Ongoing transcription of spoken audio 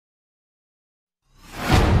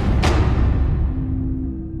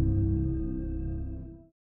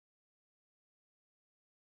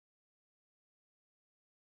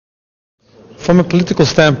From a political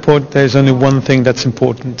standpoint, there's only one thing that's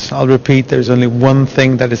important. I'll repeat, there's only one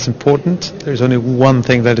thing that is important. There's only one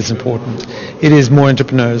thing that is important. It is more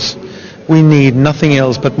entrepreneurs. We need nothing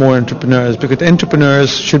else but more entrepreneurs, because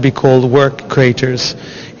entrepreneurs should be called work creators.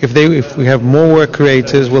 If we have more work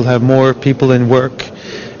creators, we'll have more people in work,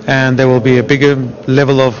 and there will be a bigger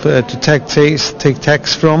level of to take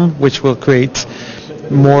tax from, which will create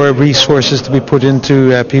more resources to be put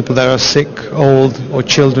into people that are sick, old, or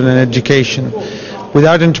children in education.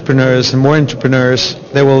 Without entrepreneurs and more entrepreneurs,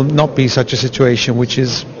 there will not be such a situation, which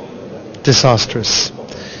is disastrous.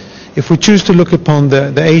 If we choose to look upon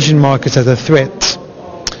the Asian markets as a threat,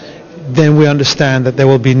 then we understand that there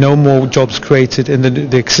will be no more jobs created in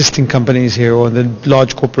the existing companies here or in the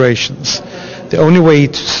large corporations. The only way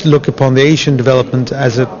to look upon the Asian development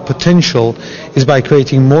as a potential is by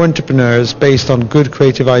creating more entrepreneurs based on good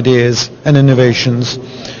creative ideas and innovations.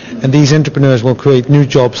 And these entrepreneurs will create new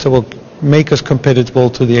jobs that will make us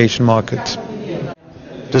competitive to the Asian market.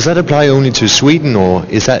 Does that apply only to Sweden, or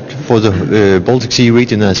is that for the Baltic Sea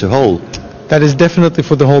region as a whole? That is definitely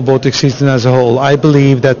for the whole Baltic Sea as a whole. I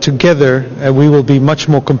believe that together we will be much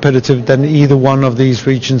more competitive than either one of these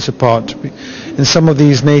regions apart. In some of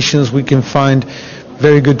these nations we can find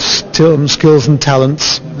very good skills and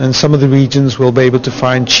talents, and some of the regions will be able to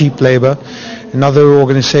find cheap labor. In other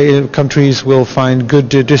countries will find good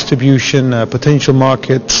distribution, potential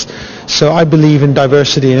markets. So I believe in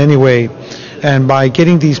diversity in any way. And by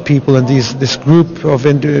getting these people and this group of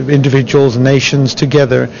individuals and nations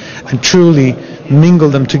together and truly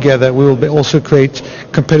mingle them together, we will also create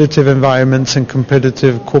competitive environments and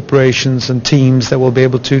competitive corporations and teams that will be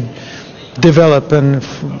able to develop and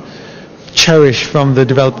cherish from the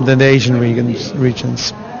development in the Asian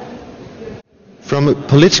regions. From a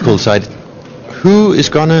political side, who is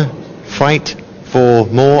going to fight for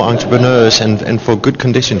more entrepreneurs and for good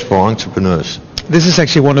conditions for entrepreneurs? This is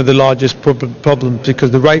actually one of the largest problems,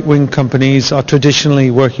 because the right-wing companies are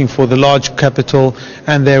traditionally working for the large capital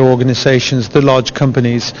and their organizations, the large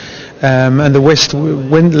companies, and the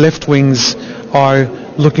left wings are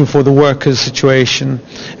looking for the workers' situation,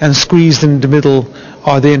 and squeezed in the middle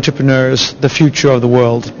are the entrepreneurs, the future of the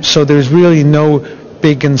world. So there is really no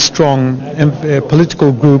big and strong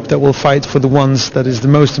political group that will fight for the ones that is the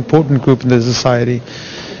most important group in the society.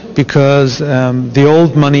 Because the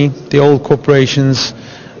old money, the old corporations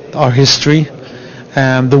are history.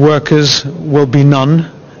 The workers will be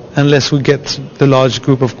none unless we get the large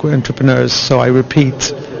group of entrepreneurs. So I repeat,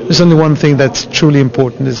 there's only one thing that's truly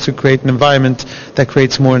important, is to create an environment that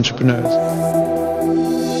creates more entrepreneurs.